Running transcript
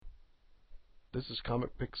This is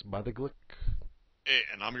Comic Picks by the Glick. Hey,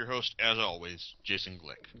 and I'm your host, as always, Jason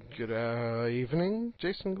Glick. Good evening,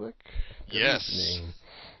 Jason Glick. Good Yes. evening.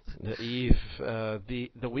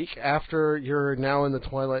 The week after you're now in the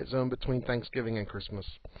twilight zone between Thanksgiving and Christmas.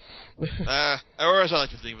 I like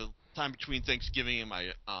to think of the time between Thanksgiving and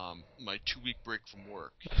my 2-week break from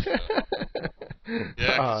work. So.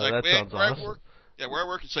 Yeah, that sounds awesome. Where I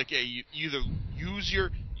work, it's like, hey, you either use your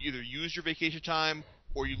vacation time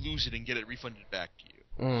or you lose it and get it refunded back to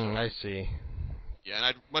you. I see. Yeah, and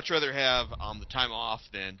I'd much rather have the time off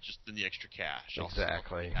than the extra cash.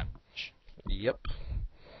 Exactly. Yep.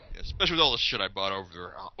 Yeah, especially with all the shit I bought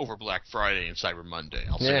over Black Friday and Cyber Monday.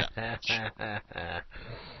 I'll say that.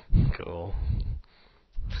 Cool.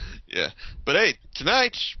 Yeah, but hey,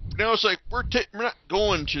 tonight, it's like we're not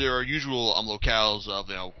going to our usual locales of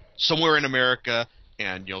somewhere in America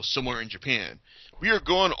and somewhere in Japan. We are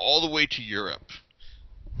going all the way to Europe.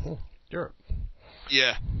 Oh, Europe.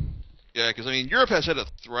 Yeah, because Europe has had a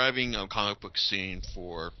thriving comic book scene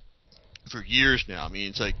for years now.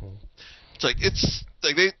 It's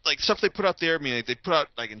stuff they put out there. They put out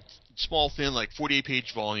in small, thin,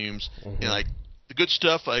 48-page volumes, and the good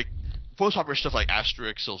stuff, the most popular stuff like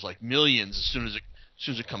Asterix sells millions as soon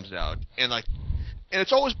as it comes out, and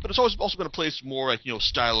it's always also been a place more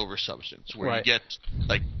style over substance, where you get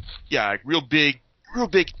real big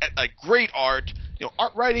great art,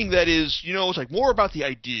 art writing that is it's more about the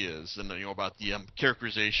ideas than about the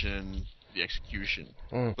characterization, the execution.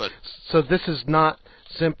 But so this is not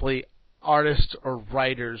simply artists or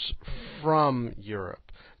writers from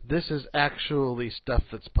Europe. This is actually stuff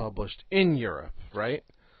that's published in Europe, right?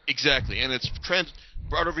 Exactly, and it's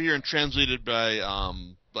brought over here and translated by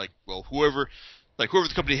whoever the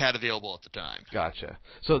company had available at the time. Gotcha.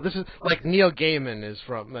 So this is Neil Gaiman is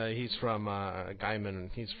from he's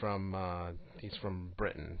from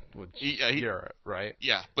Britain, Europe, right?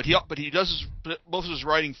 Yeah, but he does most of his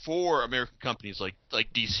writing for American companies like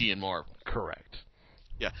DC and Marvel. Correct.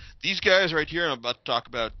 Yeah, these guys right here I'm about to talk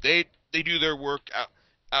about, they do their work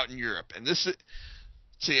out in Europe, and this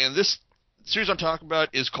series I'm talking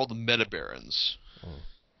about is called the Meta Barons.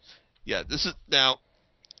 Yeah, this is now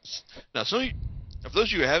some of you, for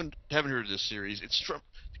those of you who haven't heard of this series, it's from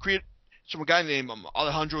a guy named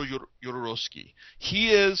Alejandro Jodorowsky.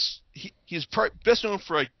 He's best known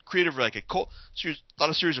for creative a cult series, a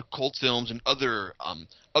lot of series of cult films and other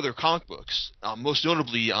comic books. Most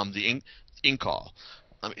notably, the Incal.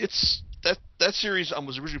 That series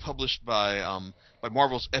was originally published by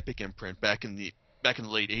Marvel's Epic imprint back in the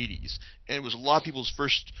late '80s, and it was a lot of people's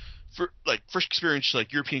first experience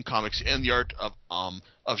European comics and the art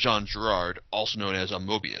of Jean Girard, also known as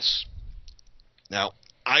Moebius. Now,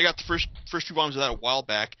 I got the first two volumes of that a while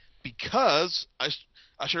back because I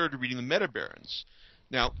started reading the Meta Barons.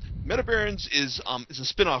 Now, Meta Barons is a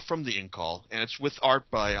spin-off from the Incal, and it's with art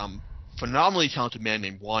by phenomenally talented man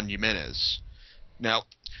named Juan Jimenez. Now,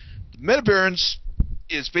 the Meta Barons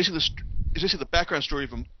is basically the background story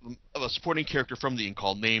of a supporting character from the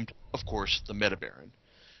Incal named, of course, the Meta Baron.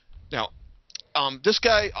 Now, this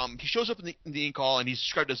guy, he shows up in the Incal, and he's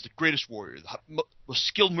described as the greatest warrior, the most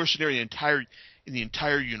skilled mercenary in the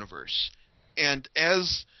entire universe. And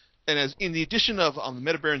as in the edition of the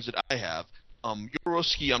Meta Barons that I have,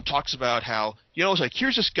 Jodorowsky talks about how it's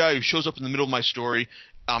here's this guy who shows up in the middle of my story,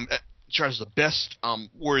 as the best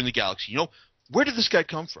warrior in the galaxy. Where did this guy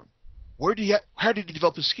come from? How did he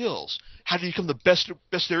develop his skills? How did he become the best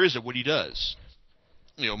there is at what he does?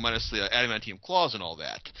 Minus the adamantium claws and all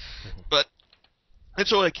that. And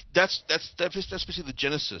so that's basically the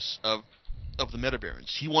genesis of the Meta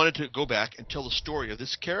Barons. He wanted to go back and tell the story of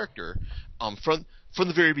this character from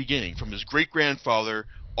the very beginning, from his great grandfather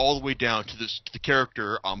all the way down to the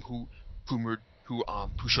character who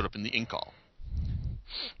showed up in the Incal.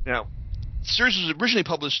 Now, the series was originally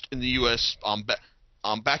published in the U.S.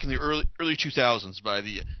 Back in the early 2000s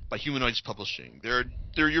by Humanoids Publishing. They're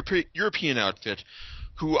a European outfit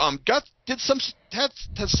who had some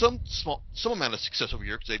amount of success over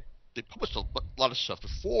here because they published a lot of stuff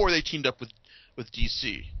before they teamed up with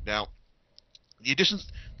DC. Now, the editions,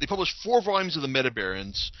 they published 4 volumes of the Meta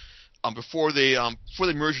Barons before they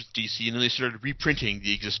merged with DC, and then they started reprinting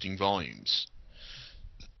the existing volumes.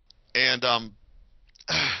 And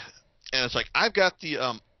it's I've got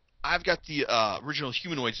the original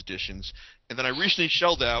Humanoids editions, and then I recently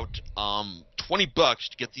shelled out $20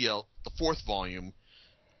 to get the 4th volume,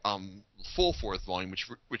 full 4th volume,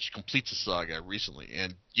 which completes the saga recently.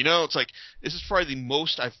 And this is probably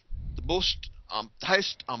the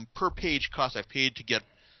highest per page cost I've paid to get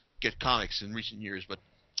comics in recent years, but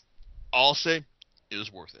I'll say it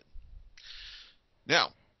was worth it.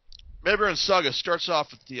 Now, Metabaron Saga starts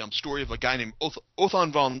off with the story of a guy named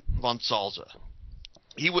Othon von Salza.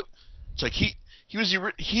 He would. It's like he was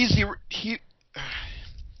the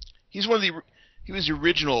he's one of the he was the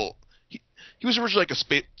original. He was originally like a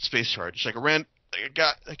space card, just like a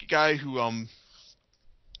guy who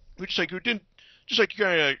didn't just like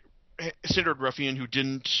kind of a standard ruffian who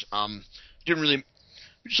didn't really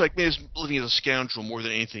just like made his living as a scoundrel more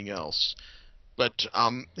than anything else. But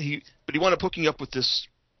he wound up hooking up with this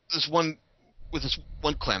one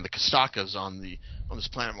clan, the Kastakas, on this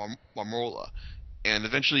planet Marmola, and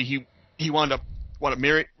eventually he wound up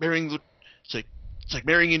marrying marrying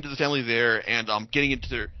into the family there and getting into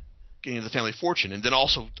the family fortune, and then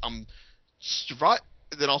also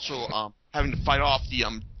having to fight off the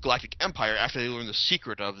Galactic Empire after they learn the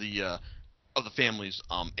secret of the family's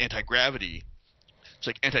anti-gravity. It's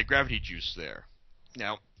like anti-gravity juice there.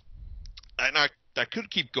 Now, that could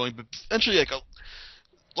keep going, but eventually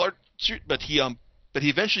but he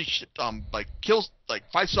eventually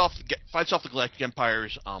fights off the Galactic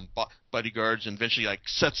Empire's bodyguards, and eventually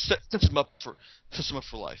sets him up for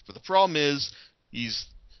life. But the problem is he's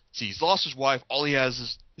lost his wife. All he has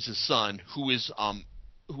is his son, who is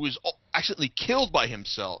accidentally killed by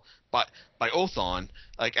himself by Othon,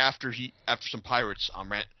 after some pirates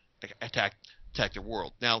attacked their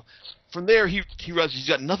world. Now, from there he realizes he's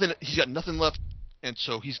got nothing left, and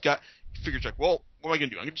so he figures well, what am I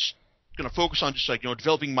gonna do? I'm just gonna focus on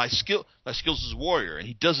developing my skills as a warrior, and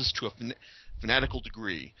he does this to a fanatical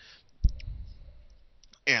degree.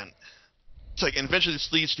 And and eventually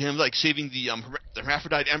this leads to him saving the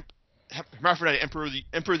hermaphrodite emperor of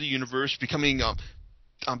the universe, becoming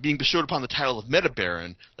being bestowed upon the title of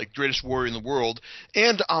Metabaron, greatest warrior in the world.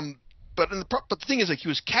 And but the thing is, he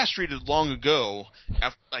was castrated long ago,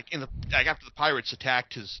 after the pirates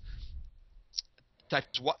attacked his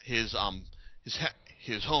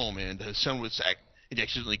home, and his son was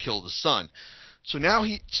accidentally killed his son. So now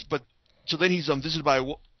then he's visited by a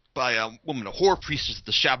woman, a whore priestess,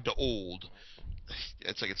 the Shabda Old.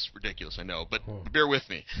 It's ridiculous, I know, but bear with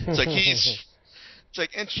me. And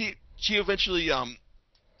she eventually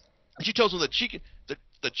she tells him that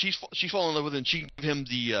she's fallen in love with him, and she can give him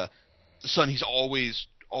the son he's always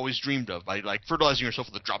dreamed of by fertilizing herself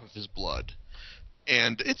with a drop of his blood.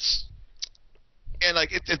 And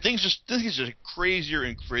things just crazier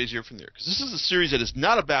and crazier from there, because this is a series that is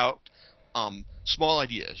not about small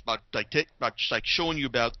ideas, about just showing you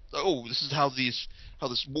about this is how this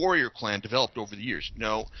warrior clan developed over the years.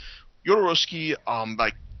 No, Jodorowsky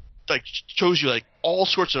shows you all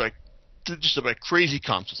sorts of just crazy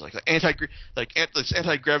concepts, this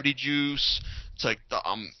anti-gravity juice. It's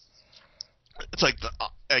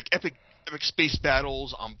epic space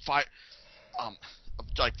battles,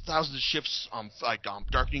 thousands of ships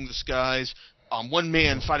darkening the skies, one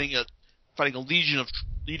man fighting a legion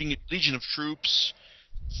of troops,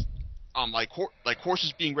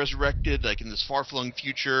 horses being resurrected in this far-flung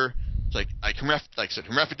future.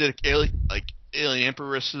 Hermaphroditic alien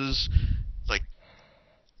empresses,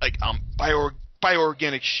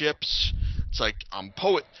 bioorganic ships. It's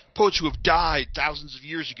poets who have died thousands of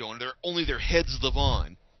years ago, and only their heads live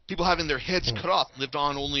on. People having their heads cut off lived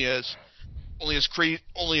on only as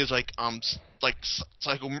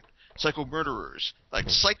psycho murderers,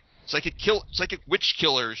 psychic witch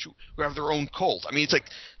killers who have their own cult. I mean,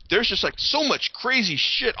 there's just so much crazy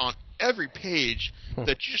shit on every page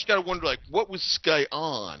that you just gotta wonder what was this guy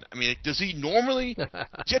on? I mean, does he normally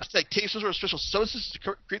have to take some sort of special substances to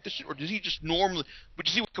create this shit, or does he just normally? But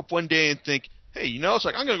does he wake up one day and think, hey, I'm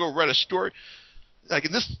gonna go write a story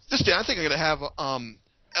in this day? I think I'm gonna have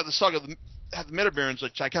the saga have the Metabarons,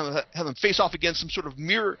 I kind of have them face off against some sort of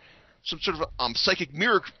psychic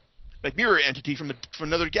mirror entity from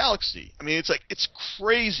another galaxy. I mean, it's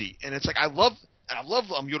crazy, and I love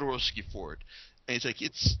Jodorowsky for it. And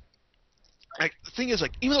the thing is,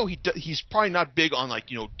 even though he's probably not big on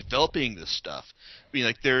developing this stuff. I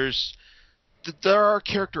mean, there are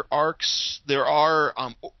character arcs, there are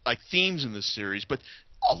themes in this series, but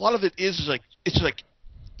a lot of it is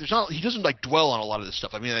he doesn't dwell on a lot of this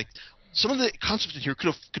stuff. I mean, some of the concepts in here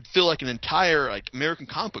could fill an entire American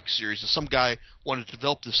comic book series if some guy wanted to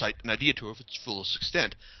develop an idea to its fullest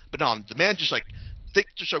extent. But no, the man just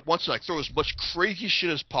wants to throw as much crazy shit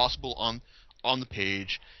as possible on the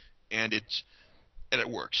page, and it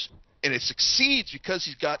works, and it succeeds because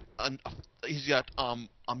he's got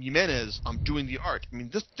Jimenez doing the art. I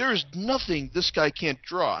mean, there is nothing this guy can't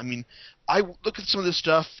draw. I mean, I look at some of this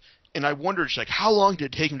stuff and I wonder how long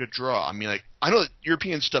did it take him to draw? I mean, I know that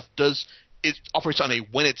European stuff operates on a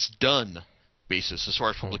when it's done basis as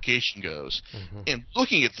far as publication goes. Mm-hmm. And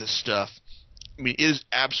looking at this stuff, I mean, it is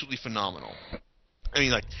absolutely phenomenal. I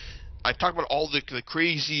mean, like, I talk about all the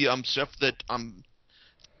crazy stuff that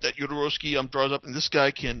Jodorowsky draws up, and this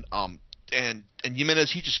guy can and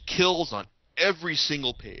Jimenez, he just kills on every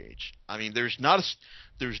single page. I mean, there's not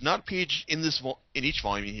a page in in each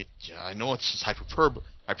volume. I know it's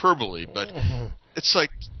hyperbole, but it's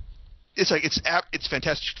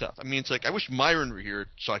fantastic stuff. I mean, it's like I wish Myron were here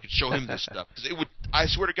so I could show him this stuff, because it would. I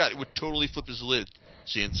swear to God, it would totally flip his lid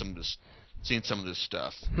seeing some of this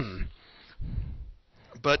stuff.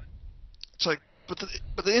 But it's like, but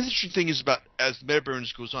the interesting thing is about as Meta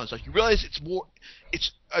Barons goes on, it's like you realize it's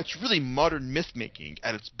really modern myth making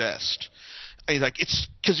at its best. I mean, like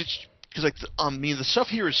because the stuff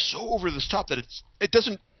here is so over the top that it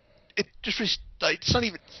doesn't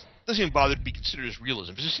even bother to be considered as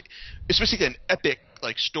realism. It's basically an epic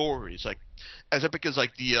like story. It's like as epic as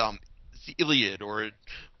like the Iliad or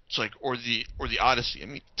the Odyssey. I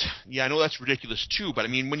mean, yeah, I know that's ridiculous too, but I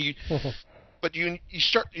mean when you you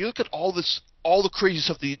look at all the crazy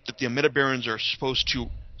stuff that the Meta Barons are supposed to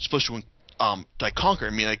conquer.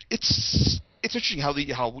 I mean, like it's interesting how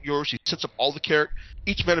Jodorowsky sets up all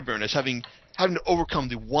each Meta Baron as having to overcome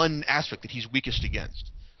the one aspect that he's weakest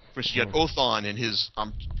against. For instance, you had Othon and his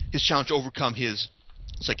challenge to overcome his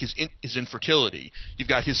infertility. You've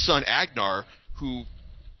got his son Agnar who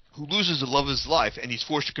loses the love of his life and he's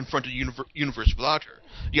forced to confront a universe without her.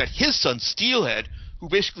 You got his son Steelhead, who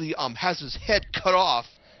basically has his head cut off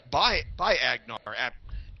by Agnar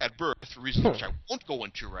at birth for reasons which I won't go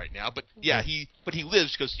into right now. But yeah, he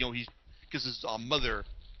lives because his mother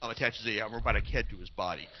attaches a robotic head to his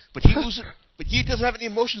body. But he loses. But he doesn't have any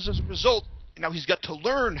emotions as a result. And now he's got to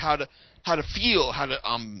learn how to feel, how to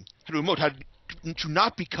emote, how to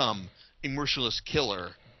not become a merciless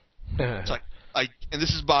killer. It's and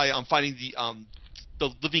this is by finding the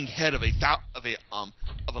living head of a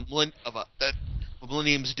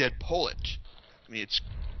millennium's dead poet. I mean,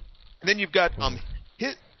 and then you've got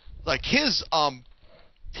his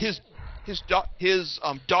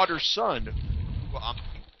daughter's son,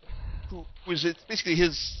 who was basically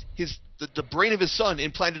the brain of his son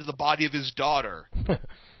implanted in the body of his daughter,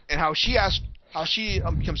 and how she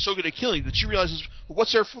becomes so good at killing that she realizes, well,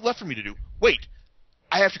 what's there left for me to do? Wait,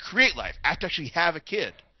 I have to create life. I have to actually have a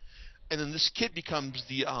kid, and then this kid becomes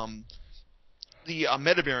the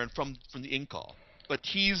Meta Baron from the Incal.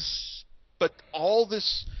 But all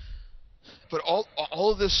this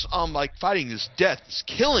like fighting, this death, this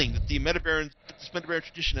killing that this Meta Baron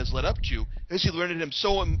tradition has led up to, basically rendered him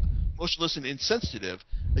so emotionless and insensitive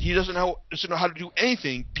that he doesn't know how to do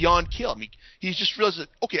anything beyond kill. I mean, he's just realized that,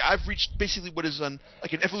 okay, I've reached basically what is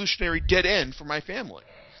like an evolutionary dead end for my family.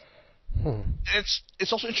 And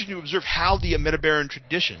it's also interesting to observe how the Meta Baron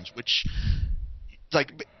traditions, which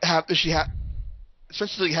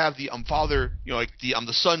essentially have the father,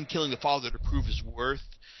 the son killing the father to prove his worth.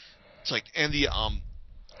 It's like and the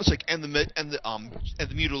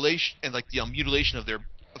mutilation and like the mutilation of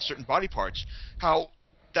certain body parts. How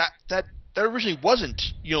that originally wasn't,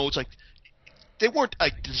 it's like they weren't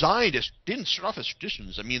like didn't start off as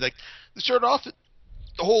traditions. I mean, like they started off the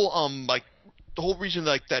whole reason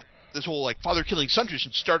like that this whole like father killing son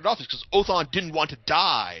tradition started off is because Othon didn't want to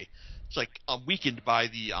die. It's like weakened by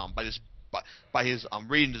by his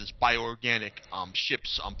raid into this bioorganic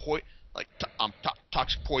ship's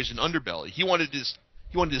toxic poison underbelly. He wanted his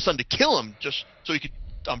son to kill him just so he could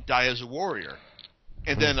die as a warrior.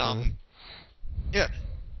 And then yeah,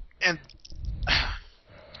 and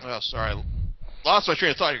well, sorry, I lost my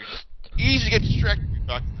train of thought here. It's easy to get distracted when you're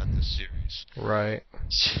talking about this series. Right.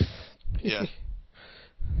 Yeah.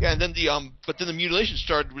 Yeah, and then the mutilation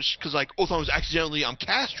started because like Othon was accidentally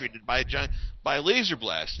castrated by a laser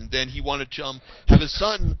blast, and then he wanted to have his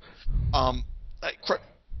son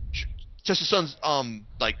test his son's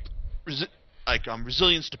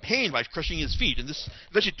resilience to pain by crushing his feet, and this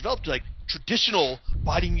eventually developed like traditional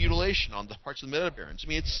body mutilation on the parts of the Meta Barons. I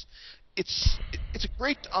mean, it's a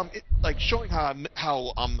great showing how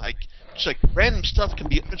just like random stuff can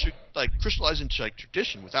be eventually like crystallized into like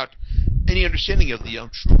tradition without any understanding of the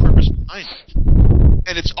true purpose behind it.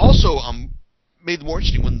 And it's also made more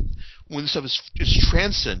interesting when this stuff is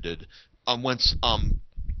transcended once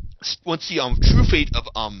the true fate of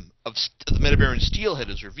the Meta Baron Steelhead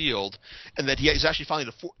is revealed, and that he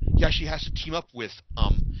actually has to team up with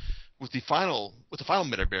the final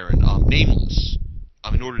Meta Baron, Nameless,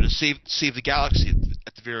 in order to save the galaxy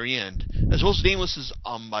at the very end, as well as Nameless's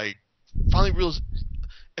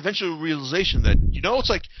eventual realization that it's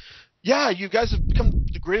like, yeah, you guys have become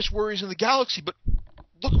the greatest warriors in the galaxy, but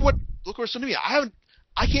look what's done to me. I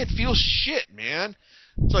can't feel shit, man.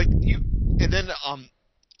 It's like and then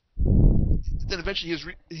then eventually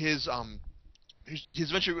his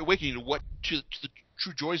eventually awakening to the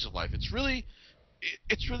true joys of life. It's really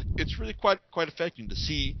quite affecting to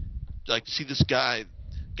see this guy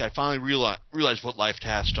finally realize what life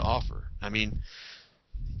has to offer. I mean,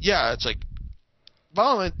 yeah, it's like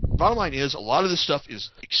bottom line is a lot of this stuff is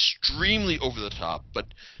extremely over the top, but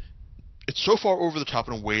it's so far over the top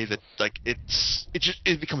in a way that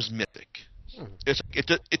it becomes mythic. It's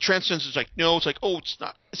it transcends. It's like no, it's like oh, it's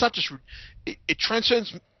not just it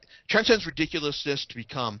transcends ridiculousness to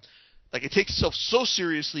become like it takes itself so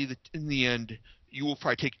seriously that in the end you will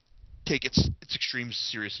probably take its extremes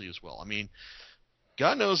seriously as well. I mean,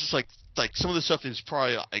 God knows it's like some of this stuff is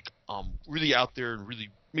probably really out there and really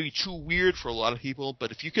maybe too weird for a lot of people.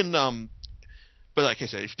 But if you can but like I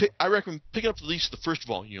said, I recommend picking up at least the first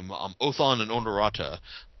volume, Othon and Onorata,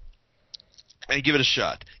 and give it a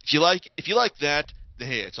shot. If you like that, then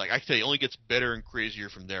hey, it's like I can tell you, it only gets better and crazier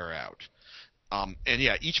from there out. And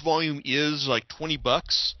yeah, each volume is like $20,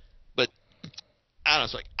 but I don't know.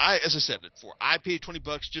 It's like as I said before, I paid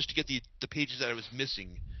 $20 just to get the pages that I was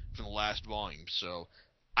missing from the last volume. So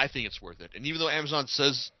I think it's worth it. And even though Amazon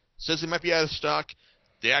says they might be out of stock,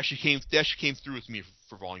 they actually came through with me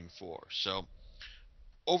for volume 4. So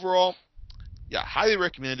overall, yeah, highly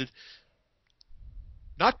recommended.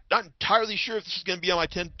 Not entirely sure if this is going to be on my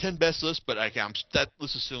 10 best list, but that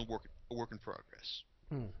list is still a work in progress.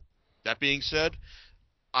 That being said,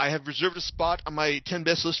 I have reserved a spot on my 10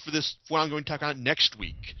 best list for what I'm going to talk about next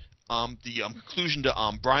week. The conclusion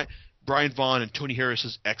to Brian Vaughan and Tony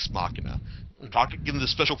Harris's Ex Machina. I'm giving the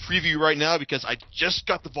special preview right now because I just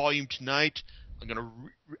got the volume tonight. I'm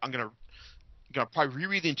gonna probably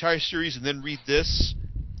reread the entire series and then read this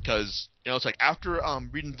because it's like after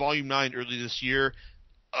reading volume 9 early this year.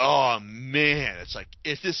 Oh man, it's like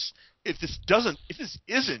if this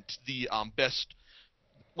isn't the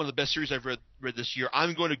one of the best series I've read this year,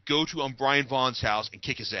 I'm going to go to Brian Vaughan's house and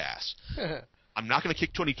kick his ass. I'm not going to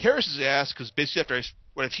kick Tony Harris's ass because basically after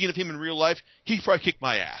what I've seen of him in real life, he could probably kick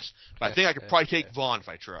my ass. But I think I could probably take Vaughn if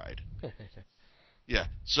I tried. Yeah,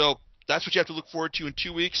 so that's what you have to look forward to in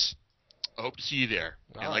 2 weeks. I hope to see you there.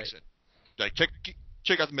 And like I said,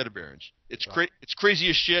 check out the Meta Barons. It's crazy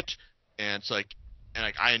as shit, and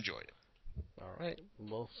I enjoyed it. All right,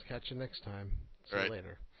 we'll catch you next time. See you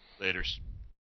later. Laters.